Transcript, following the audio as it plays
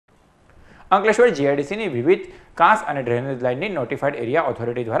અંકલેશ્વર જીઆઈડીસીની વિવિધ કાંસ અને ડ્રેનેજ લાઇનની નોટિફાઈડ એરિયા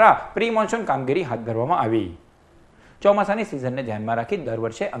ઓથોરિટી દ્વારા પ્રી મોન્સૂન કામગીરી હાથ ધરવામાં આવી। ચોમાસાની સિઝનને ધ્યાનમાં રાખી દર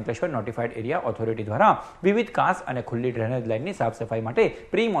વર્ષે અંકલેશ્વર નોટિફાઈડ એરિયા ઓથોરિટી દ્વારા વિવિધ કાંસ અને ખુલ્લી ડ્રેનેજ લાઇનની સાફ સફાઈ માટે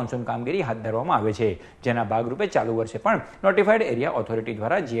પ્રી મોન્સૂન કામગીરી હાથ ધરવામાં આવે છે, જેના ભાગરૂપે ચાલુ વર્ષે પણ નોટિફાઈડ એરિયા ઓથોરિટી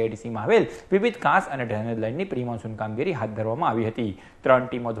દ્વારા જીઆઈડીસીમાં આવેલ વિવિધ કાંસ અને ડ્રેનેજ લાઇનની પ્રી મોન્સૂન કામગીરી હાથ ધરવામાં આવી હતી।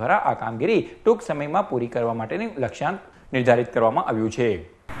 3 ટીમો દ્વારા આ કામગીરી ટૂંક સમયમાં પૂરી કરવા માટેનું લક્ષ્યાંક નિર્ધારિત કરવામાં આવ્યું છે।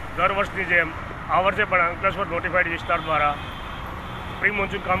 દર વર્ષની જેમ આ વર્ષે પણ અંકલેશ્વર નોટિફાઈડ વિસ્તાર દ્વારા પ્રી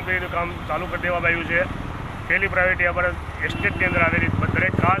મોન્સૂન કામગીરીનું કામ ચાલુ કરી દેવામાં આવ્યું છે। પહેલી પ્રાયોરિટી અમારા એસ્ટેટની અંદર આવેલી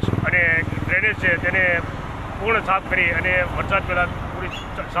દરેક કાંસ અને ડ્રેનેજ છે તેને પૂર્ણ સાફ કરી અને વરસાદ પહેલાં પૂરી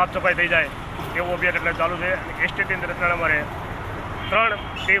સાફ સફાઈ થઈ જાય એવું અભિયાન એટલે ચાલુ છે। એસ્ટેટની અંદર અત્યારે અમારે 3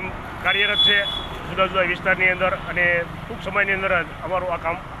 ટીમ કાર્યરત છે જુદા જુદા વિસ્તારની અંદર અને ટૂંક સમયની અંદર જ અમારું આ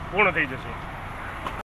કામ પૂર્ણ થઈ જશે।